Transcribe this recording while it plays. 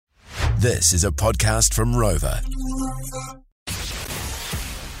This is a podcast from Rover.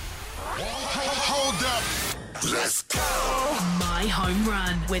 Hold up. Let's go. My Home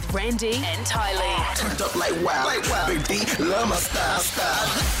Run with Randy and Tylee. Turned up like wow. Big D, love my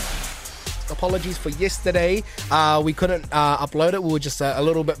style. Apologies for yesterday. We couldn't upload it. We were just a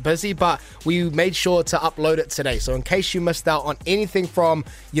little bit busy, but we made sure to upload it today. So in case you missed out on anything from,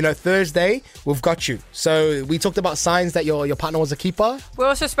 Thursday, we've got you. So we talked about signs that your partner was a keeper. We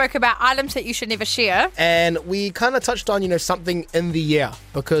also spoke about items that you should never share. And we kind of touched on, something in the year,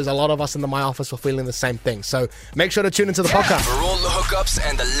 because a lot of us in the My Office were feeling the same thing. So make sure to tune into the podcast. For all the hookups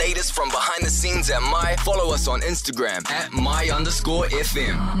and the latest from behind the scenes at My, follow us on Instagram at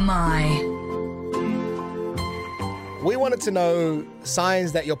My_FM. My. We wanted to know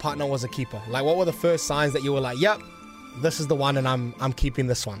signs that your partner was a keeper. Like, what were the first signs that you were like, yep, this is the one and I'm keeping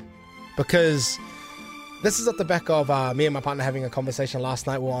this one? Because this is at the back of me and my partner having a conversation last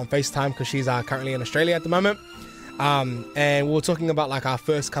night. We were on FaceTime because she's currently in Australia at the moment. And we were talking about like our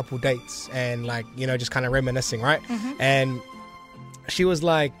first couple dates and like, just kind of reminiscing, right? Mm-hmm. And she was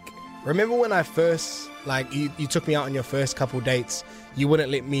like, remember when I first, like, you took me out on your first couple dates, you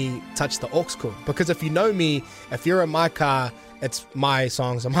wouldn't let me touch the aux cord. Because if you know me, if you're in my car, it's my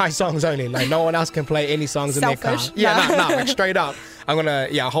songs and my songs only. Like, no one else can play any songs in their car. Yeah, no, like, straight up. I'm going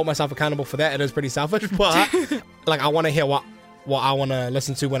to, hold myself accountable for that. It is pretty selfish. But, like, I want to hear what I want to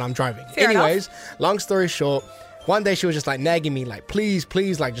listen to when I'm driving. Anyways, long story short, one day she was just, like, nagging me, like, please,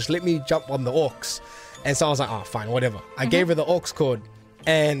 like, just let me jump on the aux. And so I was like, oh, fine, whatever. I gave her the aux cord.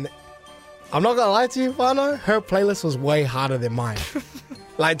 And I'm not going to lie to you, Fano, her playlist was way harder than mine.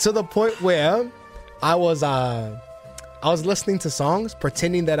 Like, to the point where I was listening to songs,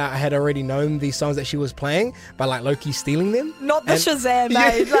 pretending that I had already known these songs that she was playing, but like low-key stealing them. Not the Shazam,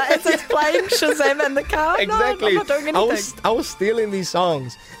 mate. Yeah. Like, it's playing Shazam in the car. Exactly. No, I'm not doing anything. I was stealing these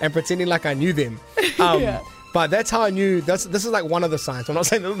songs and pretending like I knew them. But that's how I knew. This is like one of the signs. I'm not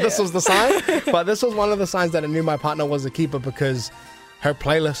saying that this was the sign, but this was one of the signs that I knew my partner was a keeper, because her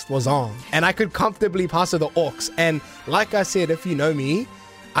playlist was on and I could comfortably pass her the aux. And like I said, if you know me,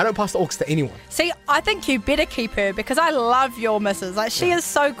 I don't pass the aux to anyone. See, I think you better keep her, because I love your missus. Like, she is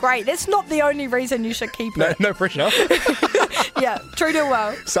so great. That's not the only reason you should keep her. No pressure. Yeah, treat her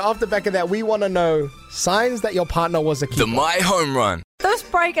well. So off the back of that, we want to know signs that your partner was a keeper. The My Home Run. This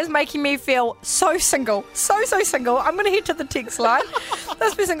break is making me feel so single. So single. I'm going to head to the text line.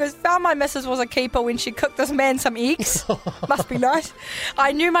 This person goes, found my missus was a keeper when she cooked this man some eggs. Must be nice.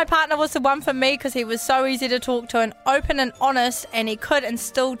 I knew my partner was the one for me because he was so easy to talk to and open and honest, and he could and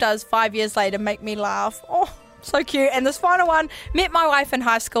still does 5 years later make me laugh. Oh, so cute. And this final one, met my wife in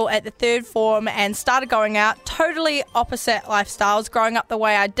high school at the third form and started going out. Totally opposite lifestyles. Growing up the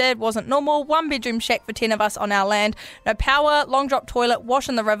way I did wasn't normal. 1-bedroom shack for 10 of us on our land. No power, long drop toilet, wash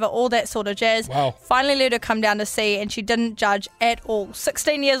in the river, all that sort of jazz. Wow. Finally let her come down to see, and she didn't judge at all.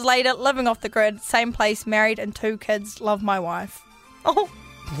 16 years later, living off the grid, same place, married and 2 kids. Love my wife. Oh,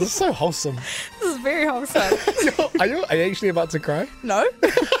 this is so wholesome. this is very wholesome. Are you actually about to cry? No.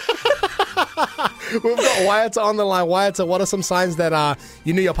 We've got Waiata on the line. Waiata, what are some signs that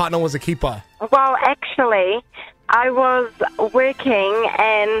you knew your partner was a keeper? Well, actually, I was working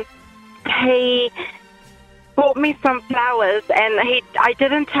and he bought me some flowers, and I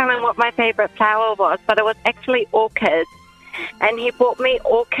didn't tell him what my favorite flower was, but it was actually orchids. And he bought me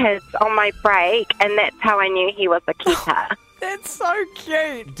orchids on my break, and that's how I knew he was a keeper. That's so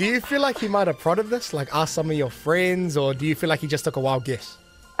cute. Do you feel like he might have prodded this? Like, asked some of your friends, or do you feel like he just took a wild guess?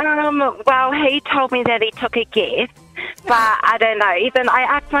 Well, he told me that he took a guess, but I don't know. Even I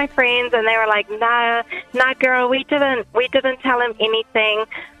asked my friends, and they were like, "No, girl, we didn't tell him anything."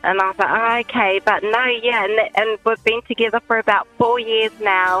 And I was like, "Oh, okay," but no, yeah, and we've been together for about 4 years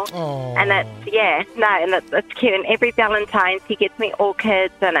now. Aww. And it's cute. And every Valentine's, he gets me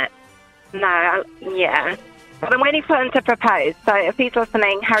orchids, and yeah. But I'm waiting for him to propose, so if he's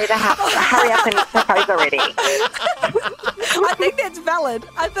listening, hurry up and propose already. I think that's valid.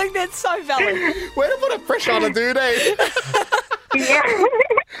 I think that's so valid. Way to put a pressure on a dude, eh? Yeah.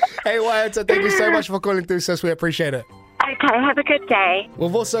 Hey, Waiata, thank you so much for calling through, sis. We appreciate it. Okay, have a good day.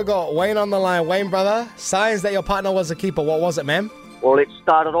 We've also got Wayne on the line. Wayne, brother, signs that your partner was a keeper. What was it, man? Well, it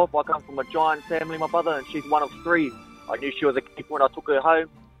started off, I come from a giant family, my brother, and she's one of 3. I knew she was a keeper when I took her home,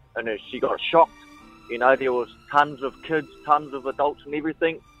 and she got shocked. You know, there was tons of kids, tons of adults and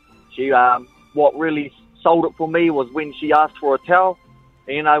everything. She, what really sold it for me was when she asked for a towel.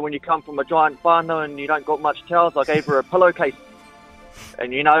 And, you know, when you come from a giant whānau and you don't got much towels, I gave her a pillowcase.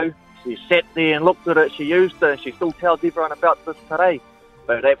 And, you know, she sat there and looked at it, she used it, and she still tells everyone about this today.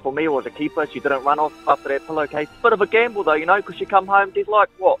 But that for me was a keeper. She didn't run off after that pillowcase. Bit of a gamble though, you know, because she come home, there's like,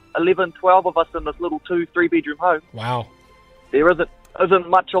 what, 11, 12 of us in this little 2-3 bedroom home. Wow. There isn't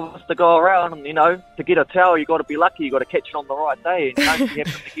much of us to go around, and to get a towel you got to be lucky. You got to catch it on the right day, and don't you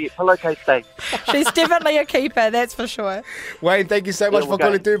happen to get pillowcase day. She's definitely a keeper, that's for sure. Wayne, thank you so much for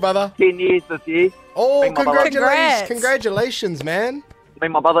calling through, brother. 10 years this year. Oh, Me and my brother. congratulations, man. Me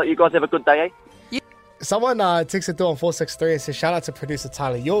and my brother, you guys have a good day, eh? Someone texted through on 463 and said, shout out to producer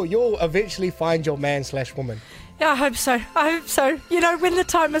Tyler. You'll eventually find your man/woman. Yeah, I hope so. When the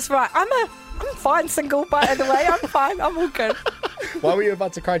time is right. I'm fine single, by the way. I'm fine. I'm all good. Why were you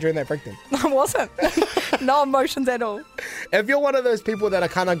about to cry during that breakdown? I wasn't. No emotions at all. If you're one of those people that are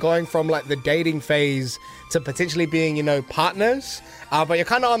kind of going from like the dating phase to potentially being, partners, but you're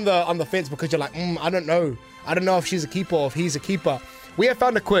kind of on the fence because you're like, I don't know if she's a keeper or if he's a keeper. We have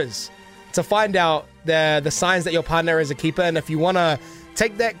found a quiz to find out the signs that your partner is a keeper. And if you want to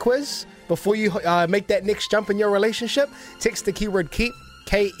take that quiz before you make that next jump in your relationship, text the keyword KEEP,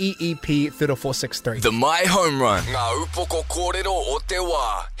 KEEP, through to 463. The My Home Run. Ngā upoko kōrero o te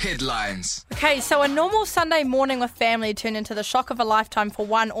wā. Headlines. Okay, so a normal Sunday morning with family turned into the shock of a lifetime for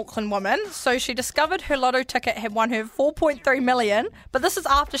one Auckland woman. So she discovered her lotto ticket had won her $4.3 million, but this is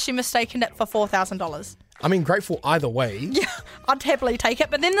after she mistaken it for $4,000. I mean, grateful either way. Yeah, I'd happily take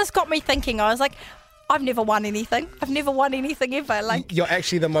it. But then this got me thinking. I was like, I've never won anything. I've never won anything ever. Like, you're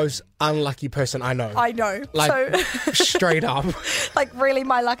actually the most unlucky person I know. I know. Like, straight up. Like, really,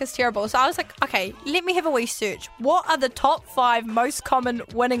 my luck is terrible. So I was like, okay, let me have a wee search. What are the top 5 most common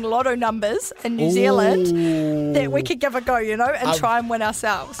winning lotto numbers in New Zealand that we could give a go, and try and win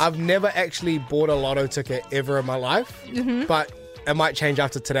ourselves? I've never actually bought a lotto ticket ever in my life, but it might change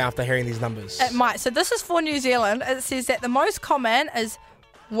after today after hearing these numbers. It might. So this is for New Zealand. It says that the most common is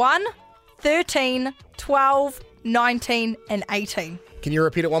 1, 13, 12, 19 and 18. Can you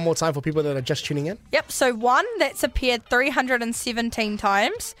repeat it one more time for people that are just tuning in? Yep, so 1, that's appeared 317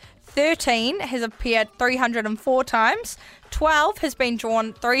 times. 13 has appeared 304 times. 12 has been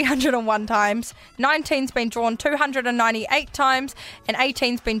drawn 301 times. 19's been drawn 298 times. And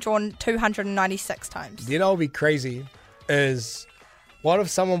 18's been drawn 296 times. You know what would be crazy is, what if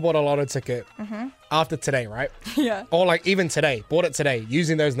someone bought a lotto ticket after today, right? Yeah. Or like even today, bought it today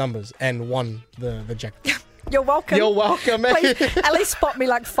using those numbers and won the jackpot. You're welcome. You're welcome, mate. Please, at least spot me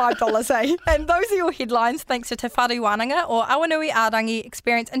like $5, eh? And those are your headlines thanks to Te Whare Wānanga or Awanui Ārangi.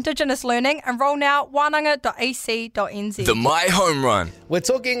 Experience Indigenous learning. Enroll now, wānanga.ac.nz. The My Home Run. We're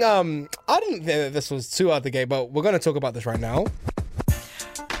talking, I didn't think that this was too out the gate, but we're going to talk about this right now.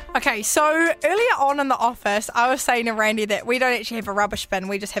 Okay, so earlier on in the office, I was saying to Randy that we don't actually have a rubbish bin.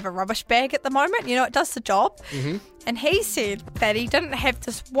 We just have a rubbish bag at the moment. It does the job. And he said that he didn't have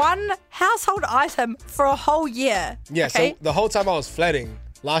this one household item for a whole year. Yeah, okay? So the whole time I was flatting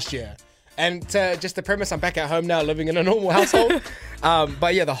last year, and just the premise, I'm back at home now living in a normal household.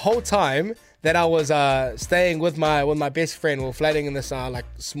 But yeah, the whole time that I was staying with my best friend, we were flatting in this like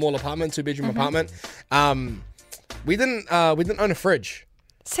small apartment, 2-bedroom apartment. We didn't own a fridge.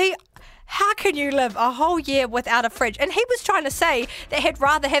 See, how can you live a whole year without a fridge? And he was trying to say that he'd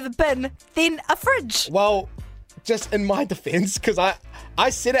rather have a bin than a fridge. Well, just in my defense, because I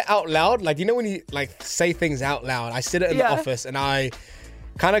said it out loud. Like, when you like say things out loud, I said it in the office and I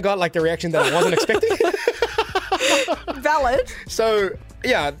kind of got like the reaction that I wasn't expecting. Valid. So,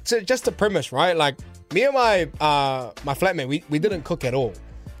 yeah, just the premise, right? Like, me and my flatmate, we didn't cook at all.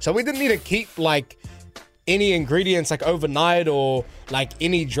 So we didn't need to keep like any ingredients like overnight or like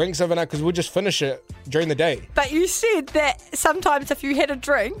any drinks overnight because we'll just finish it during the day. But you said that sometimes if you had a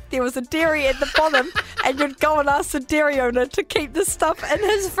drink, there was a dairy at the bottom and you'd go and ask the dairy owner to keep the stuff in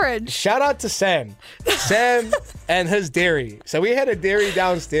his fridge. Shout out to Sam and his dairy. So we had a dairy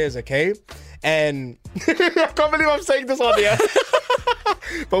downstairs, okay? And I can't believe I'm saying this on here.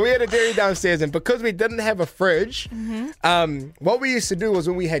 But we had a dairy downstairs, and because we didn't have a fridge, what we used to do was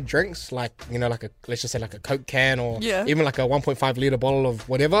when we had drinks, like, like let's just say like a Coke can or even like a 1.5 litre bottle of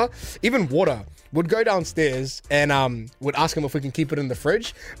whatever, even water, would go downstairs and would ask him if we can keep it in the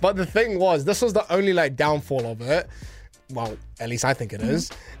fridge. But the thing was, this was the only like downfall of it. Well, at least I think it is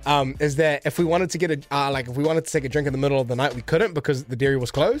that if we wanted to get if we wanted to take a drink in the middle of the night, we couldn't because the dairy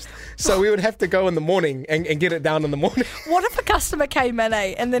was closed. So we would have to go in the morning and get it down in the morning. What if a customer came in,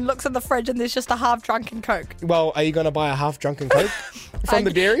 and then looks in the fridge and there's just a half-drunken Coke? Well, are you going to buy a half-drunken Coke from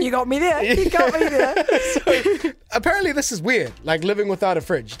the dairy? You got me there. You got me there. So, apparently this is weird, like living without a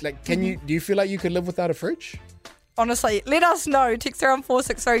fridge. Like, do you feel like you could live without a fridge? honestly, let us know. Text around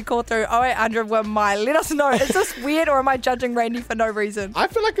 463, call through 0800 with my. Let us know. Is this weird or am I judging Randy for no reason? I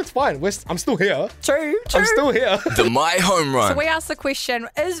feel like it's fine. I'm still here. True. I'm still here. The My Home Run. So we asked the question,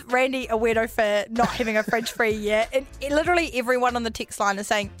 is Randy a weirdo for not having a fridge for a year? And literally everyone on the text line is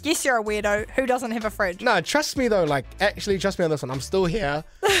saying, yes, you're a weirdo. Who doesn't have a fridge? No, trust me though. Like, actually, trust me on this one. I'm still here.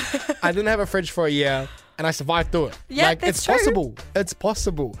 I didn't have a fridge for a year. And I survived through it. Yeah, like, that's it's true. possible. It's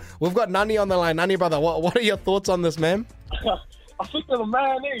possible. We've got Nani on the line. Nani, brother, what are your thoughts on this, man? I think I'm a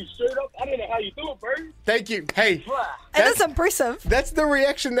mayonnaise, straight up. I don't know how you do it, bro. Thank you. Hey, It is impressive. that's the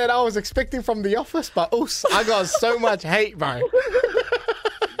reaction that I was expecting from the office, but I got so much hate, bro.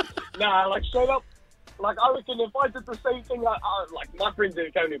 Nah, like, straight up. Like, I reckon if I did the same thing, like my friends in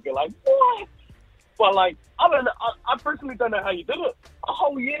the county would be like, what? But, like, I don't know. I personally don't know how you did it. A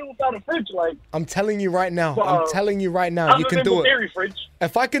whole year without a fridge, like. I'm telling you right now. Well, You other can than do the it. dairy fridge.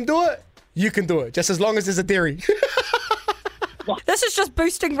 If I can do it, you can do it. Just as long as there's a dairy. This is just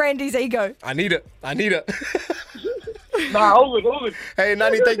boosting Randy's ego. I need it. Nah, all good. Hey,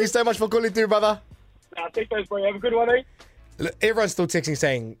 Nani, thank you so much for calling through, brother. Nah, take those, bro. Have a good one, eh? Look, everyone's still texting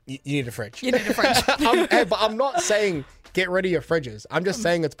saying you need a fridge. You need a fridge. But I'm not saying get rid of your fridges. I'm just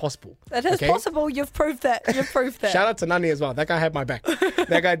saying it's possible. It is possible. You've proved that. Shout out to Nani as well. That guy had my back.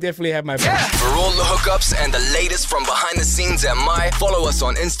 That guy definitely had my back. For all the hookups and the latest from behind the scenes at My, follow us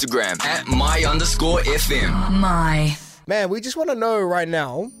on Instagram at My_FM. My. Man, we just want to know right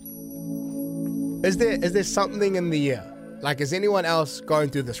now, is there something in the air? Like, is anyone else going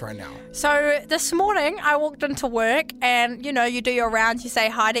through this right now? So this morning I walked into work and, you know, you do your rounds, you say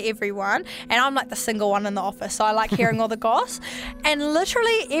hi to everyone. And I'm like the single one in the office, so I like hearing all the goss. And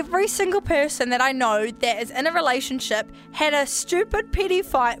literally every single person that I know that is in a relationship had a stupid petty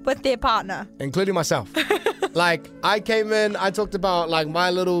fight with their partner. Including myself. Like, I came in, I talked about, like, my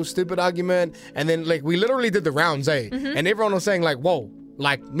little stupid argument. And then, like, we literally did the rounds, eh? Mm-hmm. And everyone was saying, like, whoa,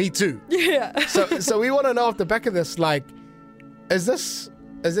 like, me too. Yeah. So we want to know off the back of this, like, is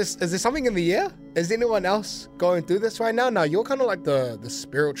there something in the air? Is anyone else going through this right now? Now, you're kind of like the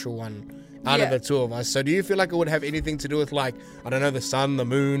spiritual one out of the two of us. So do you feel like it would have anything to do with, like, I don't know, the sun, the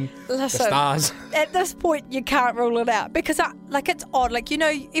moon, the stars? At this point, you can't rule it out because, it's odd. Like, you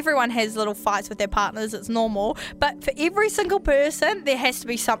know, everyone has little fights with their partners. It's normal. But for every single person, there has to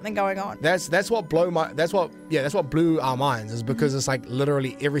be something going on. That's what blew our minds, is because it's like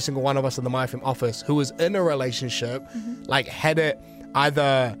literally every single one of us in the MyFM office who was in a relationship, like, had it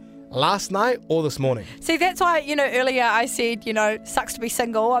either last night or this morning. See, that's why, you know, earlier I said, you know, sucks to be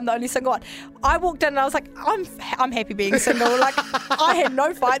single. I'm the only single one. I walked in and I was like, I'm happy being single. Like, I had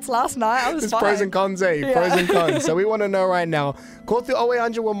no fights last night. I was There's fine. pros and cons, eh? Yeah. Pros and cons. So we want to know right now. Call through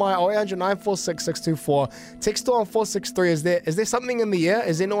 0800 with my 0800 946 624. Text to on 463. Is there something in the air?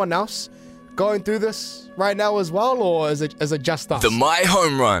 Is anyone else going through this right now as well, or is it just us? The My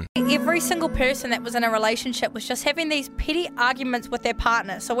Home Run. Every single person that was in a relationship was just having these petty arguments with their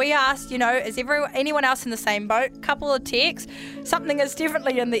partner. So we asked, you know, is anyone else in the same boat? Couple of texts. Something is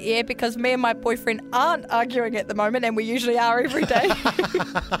definitely in the air because me and my boyfriend aren't arguing at the moment, and we usually are every day.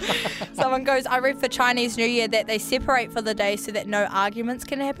 Someone goes, I read for Chinese New Year that they separate for the day so that no arguments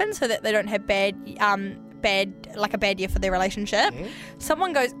can happen, so that they don't have bad year for their relationship.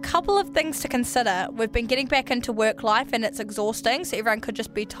 Someone goes, couple of things to consider. We've been getting back into work life and it's exhausting, so everyone could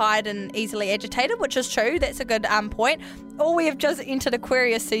just be tired and easily agitated, which is true. That's a good point. Or we have just entered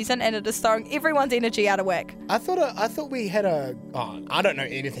Aquarius season and it is throwing everyone's energy out of whack. I thought we had I don't know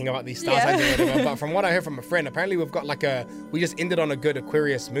anything about these stars, but from what I heard from a friend, apparently we've got we just ended on a good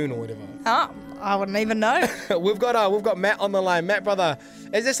Aquarius moon or whatever. Oh, I wouldn't even know. We've got Matt on the line. Matt, brother,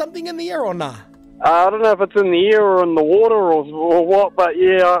 is there something in the air or nah? I don't know if it's in the air or in the water or what, but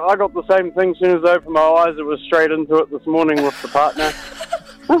yeah, I got the same thing. As soon as I opened my eyes, it was straight into it this morning with the partner.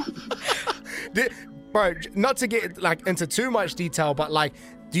 Bro, not to get into too much detail, but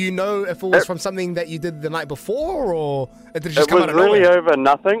do you know if it was from something that you did the night before, or did it just come out of nowhere?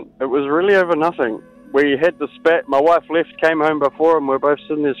 It was really over nothing. We had the spat. My wife left, came home before, and we're both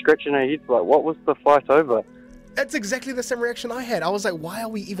sitting there scratching our heads like, what was the fight over? That's exactly the same reaction I had. I was like, why are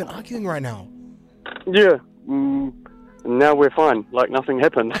we even arguing right now? Yeah. Now we're fine. Like nothing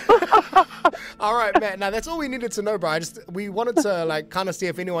happened. All right, man. Now, that's all we needed to know, bro. We wanted to, kind of see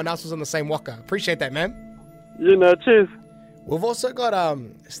if anyone else was on the same waka. Appreciate that, man. You know, cheers. We've also got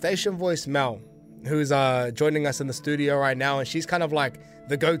station voice Mel, who's joining us in the studio right now, and she's kind of like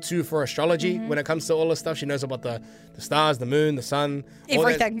the go-to for astrology when it comes to all this stuff. She knows about the stars, the moon, the sun,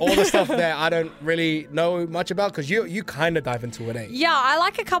 everything, all the stuff that I don't really know much about, because you kind of dive into it, eh? Yeah, I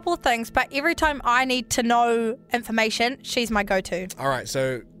like a couple of things, but every time I need to know information, she's my go-to. All right,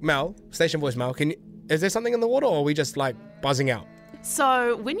 so Mel, station voice Mel, is there something in the water, or are we just like buzzing out?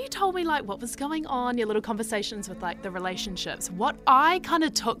 So when you told me like what was going on, your little conversations with like the relationships, what I kind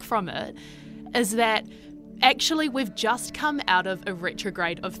of took from it is that actually we've just come out of a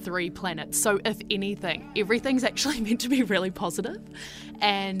retrograde of 3 planets. So if anything, everything's actually meant to be really positive.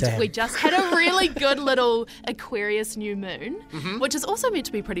 And Damn. we just had a really good little Aquarius new moon, which is also meant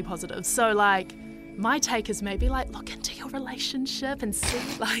to be pretty positive. So like my take is maybe like look into your relationship and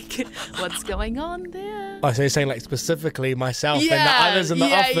see like what's going on there. Oh, so you're saying like specifically myself and the others in the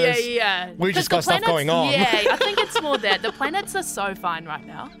office. Yeah. We just got stuff going on. Yeah, I think it's more that. The planets are so fine right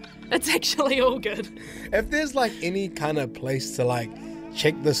now. It's actually all good. If there's like any kind of place to like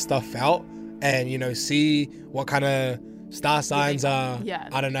check this stuff out and, you know, see what kind of star signs are,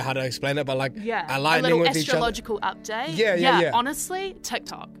 I don't know how to explain it, but like aligning with each other. A little astrological update. Yeah. Honestly,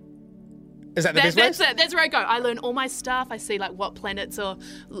 TikTok. Is that the best place? That's it. That's where I go. I learn all my stuff. I see like what planets or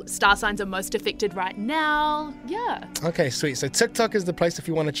star signs are most affected right now. Yeah. Okay, sweet. So TikTok is the place if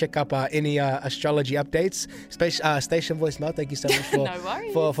you want to check up any astrology updates. Station voicemail. Thank you so much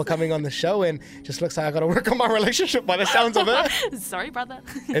for coming on the show. And just looks like I got to work on my relationship by the sounds of it. Sorry, brother.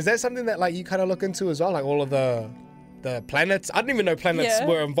 Is that something that like you kind of look into as well? Like all of the planets? I didn't even know planets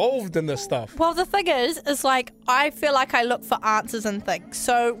were involved in this stuff. Well, the thing is like I feel like I look for answers and things.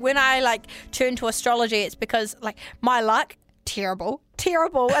 So when I like turn to astrology, it's because like my luck, terrible.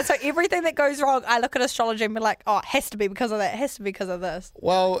 And so everything that goes wrong, I look at astrology and be like, oh, it has to be because of that. It has to be because of this.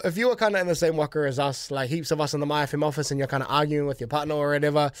 Well, if you were kind of in the same waka as us, like heaps of us in the MyFM office, and you're kind of arguing with your partner or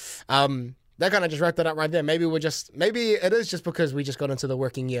whatever, that kind of just wrapped it up right there. Maybe it is just because we just got into the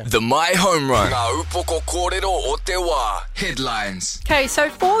working year. The My Home Run. Ngā upoko kōrero o te wā. Headlines. Okay, so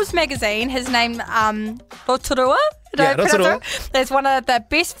Forbes magazine has named Rotorua. Rotorua. That's one of the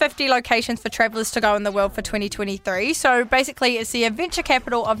best 50 locations for travellers to go in the world for 2023. So basically, it's the adventure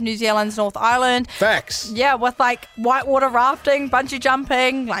capital of New Zealand's North Island. Facts. Yeah, with like whitewater rafting, bungee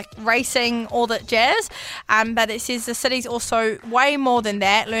jumping, like racing, all that jazz. But it says the city's also way more than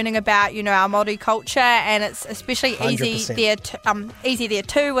that, learning about, you know, our Māori culture, and it's especially easy there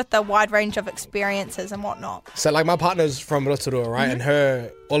too with the wide range of experiences and whatnot. So like my partner's from Rotorua, right?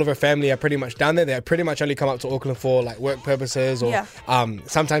 And all of her family are pretty much down there. They pretty much only come up to Auckland for like work purposes, or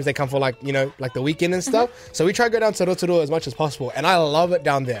sometimes they come for like, you know, like the weekend and stuff. So we try to go down to Rotorua as much as possible, and I love it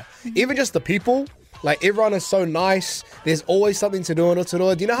down there. Even just the people, like everyone is so nice. There's always something to do in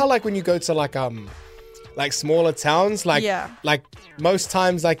Rotorua. Do you know how like when you go to like smaller towns, like most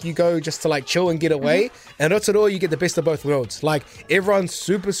times like you go just to like chill and get away, and Rotorua you get the best of both worlds. Like everyone's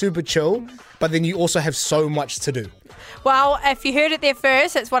super chill, but then you also have so much to do. Well, if you heard it there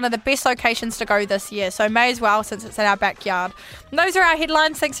first, it's one of the best locations to go this year, so may as well since it's in our backyard. And those are our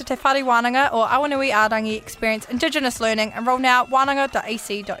headlines thanks to Te Whare Wānanga or Awanui Ārangi Experience Indigenous Learning. Enroll now at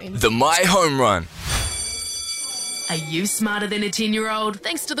wānanga.ac.nz. The My Home Run. Are you smarter than a 10-year-old?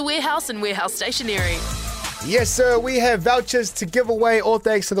 Thanks to The Warehouse and Warehouse Stationery. Yes, sir. We have vouchers to give away, all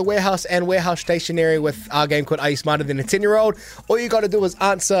thanks to The Warehouse and Warehouse Stationery with our game called Are You Smarter Than a 10-Year-Old? All you got to do is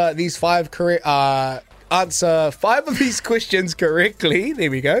answer these answer 5 of these questions correctly.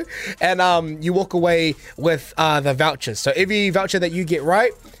 There we go. And you walk away with the vouchers. So every voucher that you get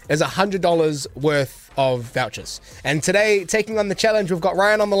right is $100 worth of vouchers. And today, taking on the challenge, we've got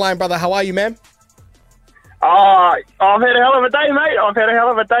Ryan on the line. Brother, how are you, man? I've had a hell of a day, mate. I've had a hell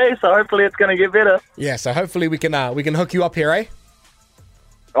of a day, so hopefully it's going to get better. Yeah, so hopefully we can hook you up here, eh?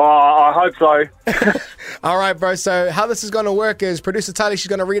 Oh, I hope so. All right, bro. So how this is going to work is producer Tyler, she's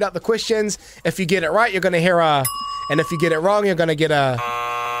going to read out the questions. If you get it right, you're going to hear a... And if you get it wrong, you're going to get a...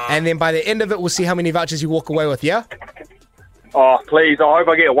 And then by the end of it, we'll see how many vouchers you walk away with, yeah? Oh, please. I hope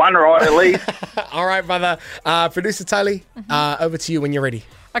I get one right at least. All right, brother. Producer Tyler, over to you when you're ready.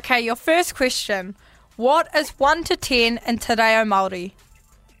 Okay, your first question. What is 1 to 10 in Te Reo Māori?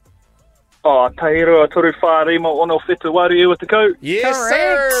 Oh, Tairua Toru Whārima Ono Whetu Wariu with the coat. Yes,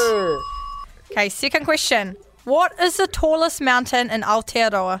 sir. Okay, second question. What is the tallest mountain in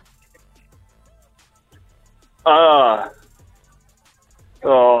Aotearoa?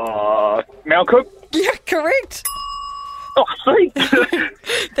 Mount Cook? Yeah, correct. Oh, sweet.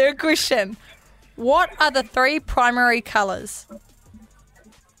 Third question. What are the 3 primary colours?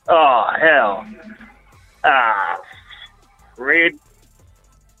 Oh, hell. Red,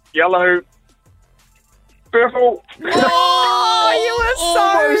 yellow, purple. Oh, you were so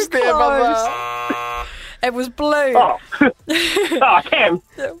almost close. There, brother. It was blue. Oh, damn.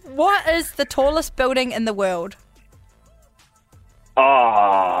 What is the tallest building in the world?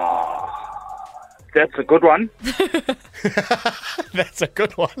 Oh, that's a good one. That's a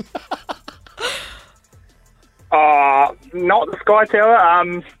good one. Not the Sky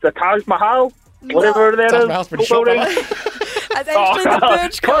Tower, the Taj Mahal. Whatever that Touch is. my house pretty Tall short, building. It's actually the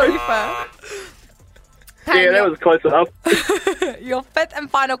Burj Khalifa. Hey, Yeah, that was close enough. your fifth and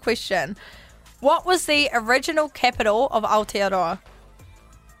final question. What was the original capital of Aotearoa?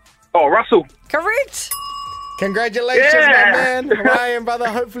 Oh, Russell. Correct. Congratulations, Yeah. my man. Ryan, brother.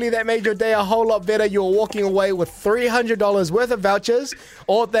 Hopefully that made your day a whole lot better. You're walking away with $300 worth of vouchers,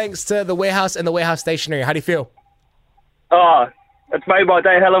 all thanks to the warehouse and the warehouse stationery. How do you feel? Oh, it's made my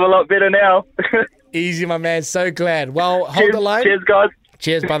day a hell of a lot better now. Easy, my man. So glad. Well, hold the line. Cheers, guys.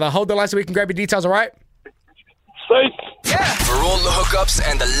 Cheers, brother. Hold the line so we can grab your details, all right? Sweet. For all the hookups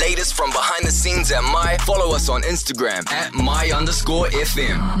and the latest from behind the scenes at My, follow us on Instagram at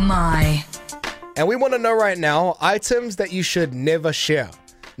My_FM. My. And we want to know right now items that you should never share.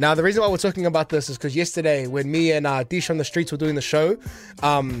 Now, the reason why we're talking about this is because yesterday when me and Dish on the streets were doing the show,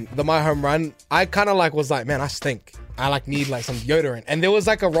 the My Home Run, I kind of was like, man, I stink. I need some deodorant. And there was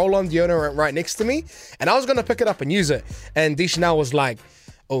a roll-on deodorant right next to me. And I was going to pick it up and use it. And Dish now was like,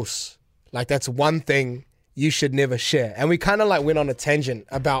 Os, that's one thing you should never share. And we kind of went on a tangent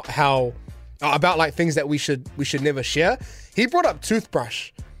about about things that we should never share. He brought up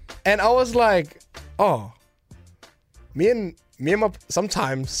toothbrush. And I was like, oh, me and my,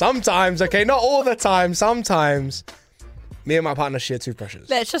 sometimes, okay, not all the time, sometimes, me and my partner share toothbrushes.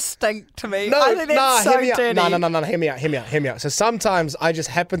 That just stink to me. No, I think that's so hear me dirty. out. No, hear me out. So sometimes I just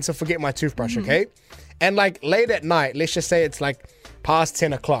happen to forget my toothbrush, okay? And late at night, let's just say it's past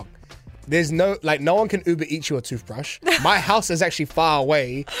 10 o'clock. There's no one can Uber eat you a toothbrush. My house is actually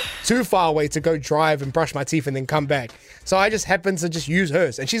too far away to go drive and brush my teeth and then come back. So I just happen to just use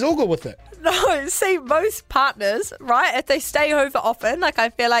hers, and she's all good with it. No, see, most partners, right, if they stay over often, I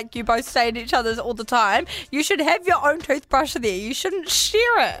feel like you both stay at each other's all the time, you should have your own toothbrush there. You shouldn't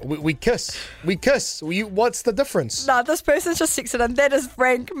share it. We kiss. What's the difference? No, this person's just texted in. That is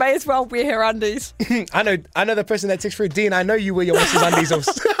rank. May as well wear her undies. I know the person that texts through, Dean, I know you wear your missus undies.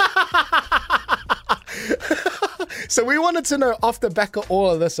 So we wanted to know off the back of all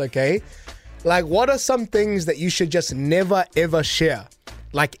of this, okay? What are some things that you should just never, ever share?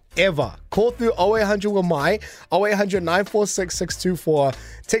 Ever. Call through 0800 with my 0800 946 624.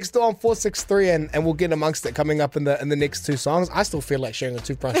 Text on 463 and we'll get amongst it coming up in the next two songs. I still feel like sharing a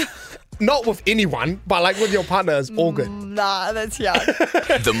toothbrush. Not with anyone, but with your partner is all good. Nah, that's young.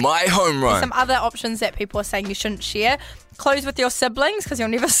 The My Home Run. Some other options that people are saying you shouldn't share. Clothes with your siblings because you'll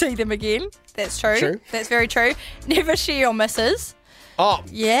never see them again. That's true. True. That's very true. Never share your missus. Oh.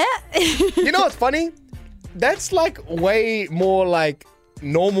 Yeah. You know what's funny? That's way more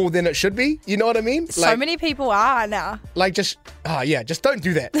normal than it should be. You know what I mean? So many people are now. Just don't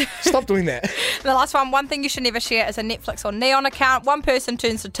do that. Stop doing that. The last one thing you should never share is a Netflix or Neon account. One person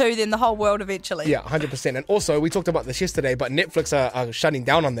turns to two, then the whole world eventually. Yeah, 100%. And also, we talked about this yesterday, but Netflix are shutting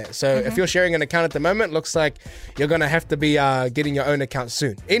down on that. So if you're sharing an account at the moment, looks like you're going to have to be getting your own account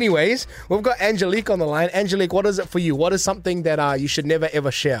soon. Anyways, we've got Angelique on the line. Angelique, what is it for you? What is something that you should never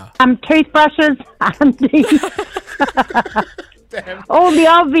ever share? Toothbrushes, undies. Damn. All the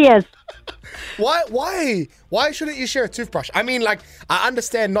obvious. Why shouldn't you share a toothbrush? I mean, I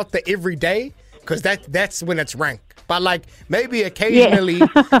understand not the everyday, because that's when it's rank. But maybe occasionally,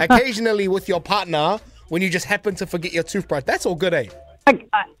 occasionally with your partner, when you just happen to forget your toothbrush, that's all good, eh?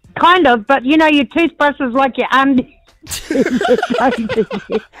 Kind of, but your toothbrush is like your undies.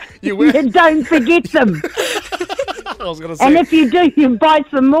 You don't forget them. I was gonna say, and if you do, you buy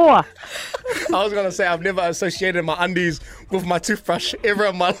some more. I was going to say, I've never associated my undies with my toothbrush ever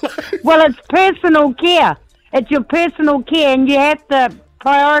in my life. Well, it's personal care. It's your personal care, and you have to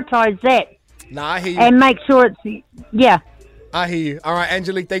prioritise that. Nah, I hear you. And make sure it's, I hear you. All right,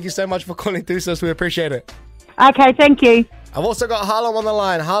 Angelique, thank you so much for calling through, sis. We appreciate it. Okay, thank you. I've also got Harlem on the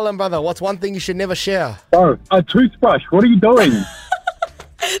line. Harlem, brother, what's one thing you should never share? Oh, a toothbrush. What are you doing?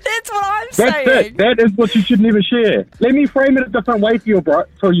 That's what I'm That's saying. it. That is what you should never share. Let me frame it a different way for you,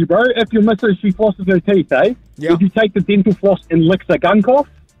 bro. If your missus, she flosses her teeth, eh? Yeah. Would you take the dental floss and lick the gunk off?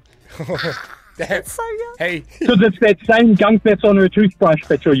 That's so young. Hey. Because it's that same gunk that's on her toothbrush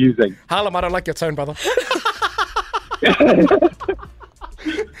that you're using. Harlem, I don't like your tone, brother.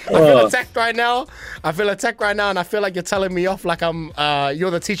 I feel attacked right now. And I feel like you're telling me off like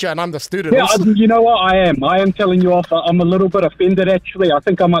you're the teacher and I'm the student. Yeah, you know what? I am telling you off. I'm a little bit offended, actually. I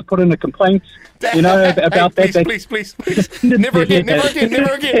think I might put in a complaint, about hey, that. Please. Never again.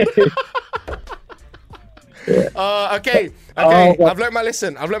 Okay. I've learned my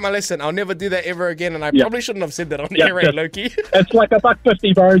lesson. I'll never do that ever again, and I probably shouldn't have said that on air, Loki. It's like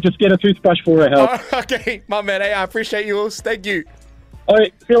 $1.50, bro. Just get a toothbrush for her help. Okay, my man. Hey, I appreciate you all. Thank you. All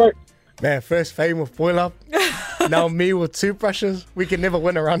right, see you later. Man, first fame with Boil Up. Now me with toothbrushes. We can never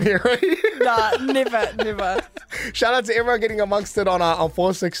win around here, right? Nah, never. Shout out to everyone getting amongst it on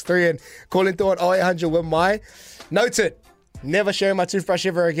 463 and calling through at 0800 with my. Noted. Never sharing my toothbrush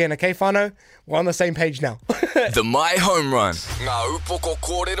ever again. Okay, whānau? We're on the same page now. The My Home Run. Ngā upoko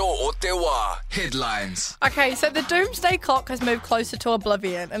kōrero o te wā. Headlines. Okay, so the doomsday clock has moved closer to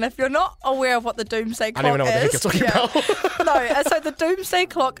oblivion. And if you're not aware of what the doomsday clock is... I don't even know what the heck you're talking about. No, so the doomsday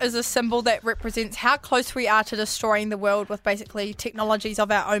clock is a symbol that represents how close we are to destroying the world with basically technologies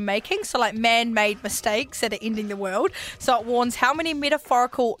of our own making. So like man-made mistakes that are ending the world. So it warns how many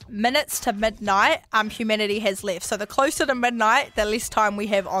metaphorical minutes to midnight humanity has left. So the closer to midnight, the less time we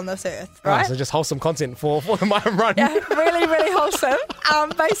have on this earth, right? So just wholesome content for the My Home Run. Yeah, really wholesome.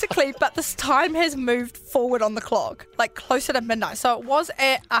 Basically, but this time has moved forward on the clock, like closer to midnight. So it was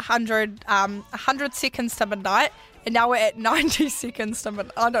at 100 seconds to midnight, and now we're at 90 seconds to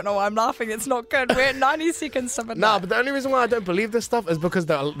midnight. I don't know why I'm laughing. It's not good. We're at 90 seconds to midnight. Nah, but the only reason why I don't believe this stuff is because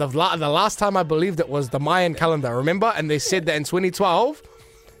the last time I believed it was the Mayan calendar, remember? And they said that in 2012,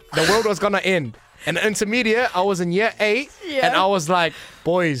 the world was going to end. And intermediate, I was in year 8, and I was like,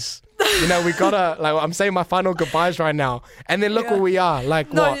 boys... You know, we gotta, like, I'm saying my final goodbyes right now. And then look where we are.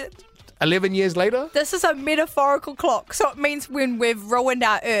 Like, what? 11 years later? This is a metaphorical clock. So it means when we've ruined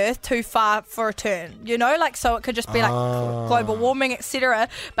our earth too far for a turn, you know? Like, so it could just be like global warming, etc.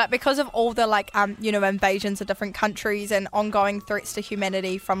 But because of all the, like, invasions of different countries and ongoing threats to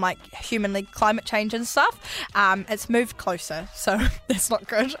humanity from, like, human-led climate change and stuff, it's moved closer. So that's not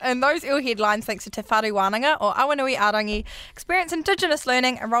good. And those ill headlines, thanks to Te Whare Wānanga or Awanui Arangi, experience Indigenous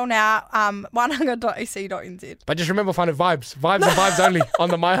learning and roll now wānanga.ac.nz. But just remember, find vibes. Vibes and vibes only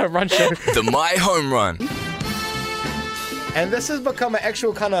on the My Home Run show. The My Home Run. And this has become an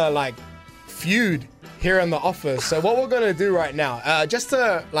actual kind of like feud here in the office. So what we're going to do right now, just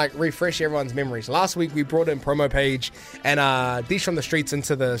to like refresh everyone's memories. Last week we brought in Promo Page and Dish from the Streets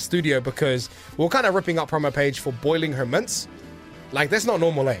into the studio because we were kind of ripping up Promo Page for boiling her mints. Like, that's not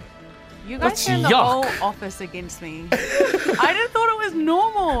normal, eh? You guys turned the whole office against me. I just thought it was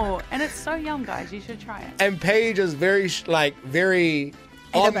normal. And it's so yum, guys. You should try it. And Paige is very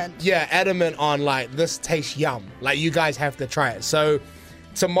adamant on like, this tastes yum. Like, you guys have to try it. So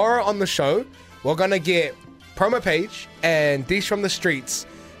tomorrow on the show, we're gonna get Promo Page and Dish from the Streets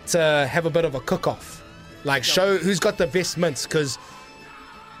to have a bit of a cook-off. Like, show who's got the best mints, because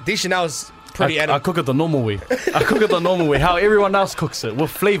Dish now is pretty adamant. I cook it the normal way. How everyone else cooks it,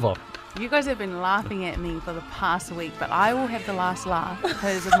 with flavour. You guys have been laughing at me for the past week, but I will have the last laugh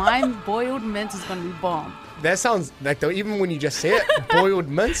because my boiled mince is going to be bomb. That sounds like, though, even when you just say it, boiled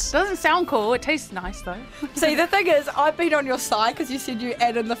mince. Doesn't sound cool. It tastes nice, though. See, the thing is, I've been on your side because you said you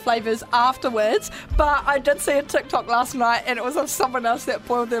add in the flavours afterwards, but I did see a TikTok last night and it was of someone else that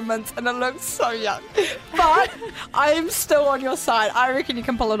boiled their mince and it looked so young. But I am still on your side. I reckon you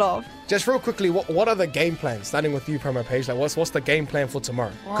can pull it off. Just real quickly, what are the game plans? Starting with you, Promo Page. Like, what's the game plan for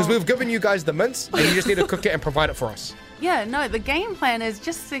tomorrow? Because we've given you guys the mince and you just need to cook it and provide it for us. Yeah, no, the game plan is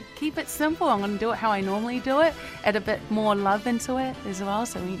just to keep it simple. I'm going to do it how I normally do it, add a bit more love into it as well.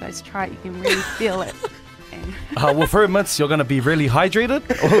 So when you guys try it, you can really feel it. With her mints, you're going to be really hydrated.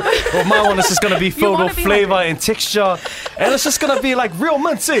 Or my one is just going to be filled with flavour and texture. And it's just going to be like real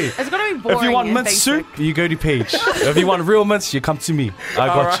mints, eh? It's going to be boring. If you want mint soup, you go to Paige. If you want real mints, you come to me. I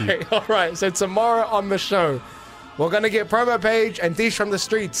got you. All right. So tomorrow on the show, we're going to get Promo Page and Dish from the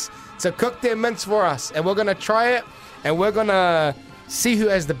Streets to cook their mints for us. And we're going to try it. And we're going to see who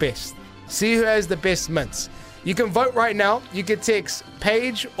has the best. See who has the best mints. You can vote right now. You can text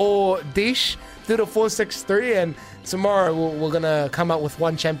Paige or Dish through the 463. And tomorrow we're going to come out with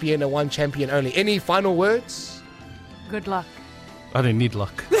one champion and one champion only. Any final words? Good luck. I don't need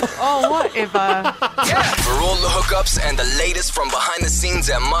luck. Oh, whatever. For all the hookups and the latest from behind the scenes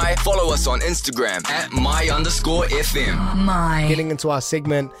at My, follow us on Instagram at My_FM. Getting into our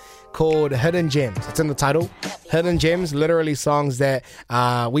segment called Hidden Gems. It's in the title. Hidden Gems, literally songs that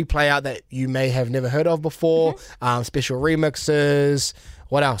we play out that you may have never heard of before. Special remixes.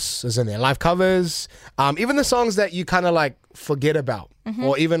 What else is in there? Live covers. Even the songs that you kind of like forget about.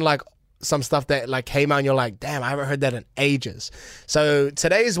 Or even like some stuff that like came out and you're like, damn, I haven't heard that in ages. So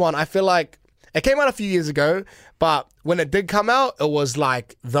today's one, I feel like it came out a few years ago, but when it did come out, it was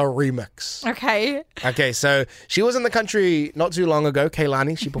like the remix. Okay, so she was in the country not too long ago,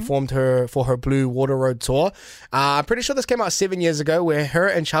 Kehlani. She performed for her Blue Water Road tour. I'm pretty sure this came out 7 years ago, where her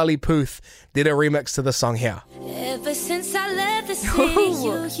and Charlie Puth did a remix to the song here. Ever since I left the city,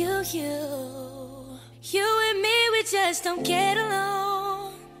 you and me, we just don't get along.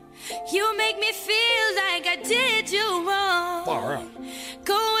 You make me feel like I did you wrong.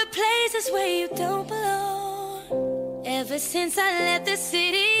 Going places where you don't belong. Ever since I left the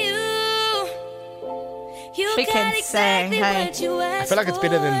city, You She got can exactly sing, hey. what you I asked feel like it's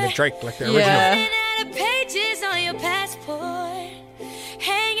better than the for. Drake, like the original. Yeah. Running out of pages on your passport.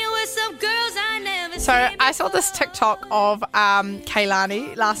 Hanging with some girls I never So seen I saw this TikTok of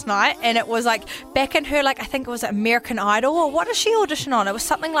Kaylani last night, and it was like back in her, like, I think it was American Idol, or what did she audition on? It was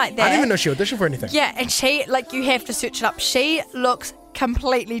something like that. I didn't even know she auditioned for anything. Yeah, and she, like, you have to search it up. She looks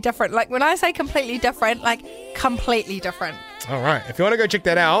completely different. Like, when I say completely different, like, completely different. All right. If you want to go check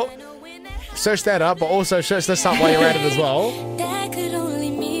that out, search that up, but also search this up while you're at it as well. That could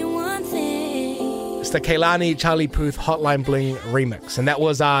only mean one thing. It's the Kehlani Charlie Puth Hotline Bling remix. And that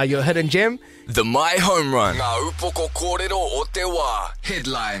was your hidden gem. The My Home Run. Ngā upoko kōrero o te wā.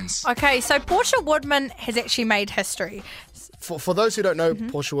 Headlines. Okay, so Portia Woodman has actually made history. For those who don't know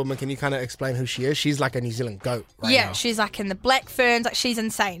Portia Woodman, can you kind of explain who she is? She's like a New Zealand goat right Yeah, now. she's like in the Black Ferns. Like, she's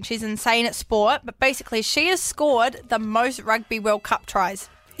insane. She's insane at sport. But basically, she has scored the most Rugby World Cup tries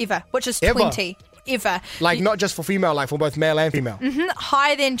ever, which is Ever? 20. Ever. Like, not just for female, like for both male and female.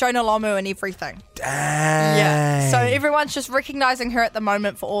 Higher than Jonah Lomu and everything. Dang. Yeah. So everyone's just recognising her at the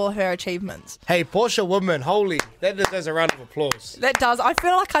moment for all her achievements. Hey, Portia Woodman, holy, that deserves a round of applause. That does. I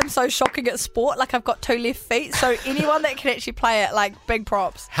feel like I'm so shocking at sport. Like, I've got 2 left feet. So anyone that can actually play it, like, big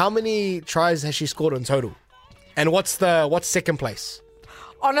props. How many tries has she scored in total? And what's second place?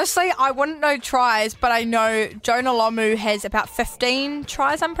 Honestly, I wouldn't know tries, but I know Jonah Lomu has about 15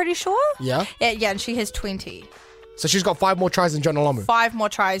 tries, I'm pretty sure. Yeah? Yeah, and she has 20. So she's got 5 more tries than Jonah Lomu. 5 more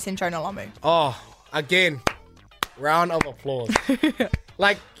tries than Jonah Lomu. Oh, again, round of applause.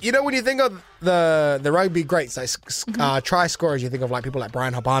 Like, you know, when you think of the rugby greats, like try scorers, you think of like people like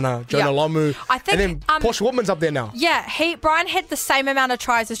Brian Habana, Jonah Lomu, I think, and then Portia Woodman's up there now. Yeah, Brian had the same amount of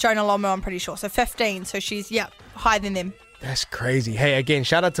tries as Jonah Lomu, I'm pretty sure. So 15. So she's, higher than them. That's crazy. Hey, again,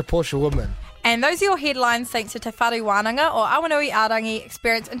 shout out to Portia Woodman. And those are your headlines thanks to Te Whare Wānanga or Awanui Arangi.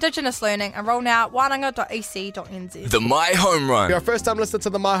 Experience Indigenous learning. Enroll now at wānanga.ac.nz. The My Home If Run. you're a first time listener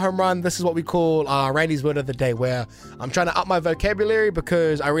to the My Home Run, this is what we call Randy's Word of the Day, where I'm trying to up my vocabulary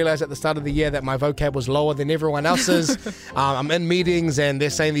because I realized at the start of the year that my vocab was lower than everyone else's. I'm in meetings and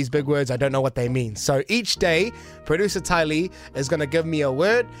they're saying these big words. I don't know what they mean. So each day, producer Ty Lee is going to give me a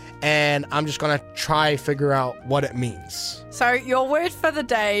word and I'm just going to try figure out what it means. So your word for the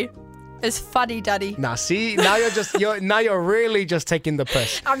day is fuddy-duddy. Now, see, now you're really just taking the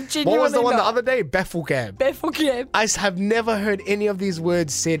piss. I'm genuinely What was the one the not. other day? Bafflegab. Bafflegab. I have never heard any of these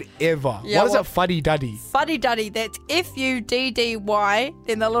words said ever. Yeah, what is well- it, fuddy-duddy? Fuddy-duddy, that's F-U-D-D-Y,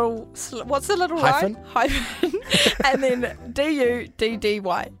 then the little, what's the little Hyphen? line? Hyphen. And then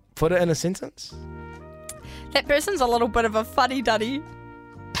D-U-D-D-Y. Put it in a sentence. That person's a little bit of a fuddy-duddy.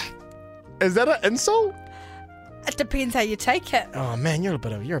 Is that an insult? It depends how you take it. Oh man, you're a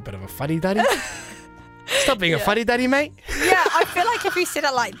bit of a fuddy-duddy. Stop being a fuddy-duddy, mate. Yeah, I feel like if you said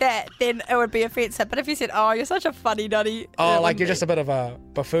it like that, then it would be offensive. But if you said, "Oh, you're such a fuddy-duddy," Oh, it like you're wouldn't just a bit of a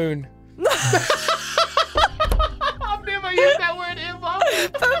buffoon. I've never used that word ever. be.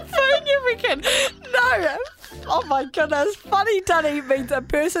 Buffoon, you reckon? No. Oh my goodness, fuddy-duddy means a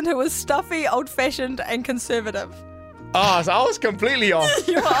person who is stuffy, old-fashioned, and conservative. Oh, so I was completely off.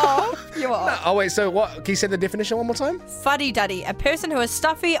 You are off. You are. Oh wait, so what? Can you say the definition one more time? Fuddy-duddy, a person who is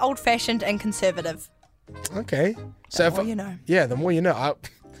stuffy, old-fashioned, and conservative. Okay. So The more you know. Yeah, the more you know.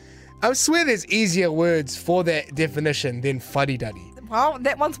 I swear there's easier words for that definition than fuddy-duddy. Well,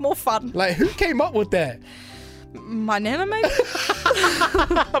 that one's more fun. Like, who came up with that? My nana, maybe?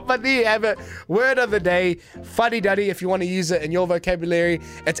 But there you have it. Word of the day, fuddy-duddy, if you want to use it in your vocabulary.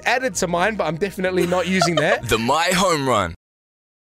 It's added to mine, but I'm definitely not using that. The My Home Run.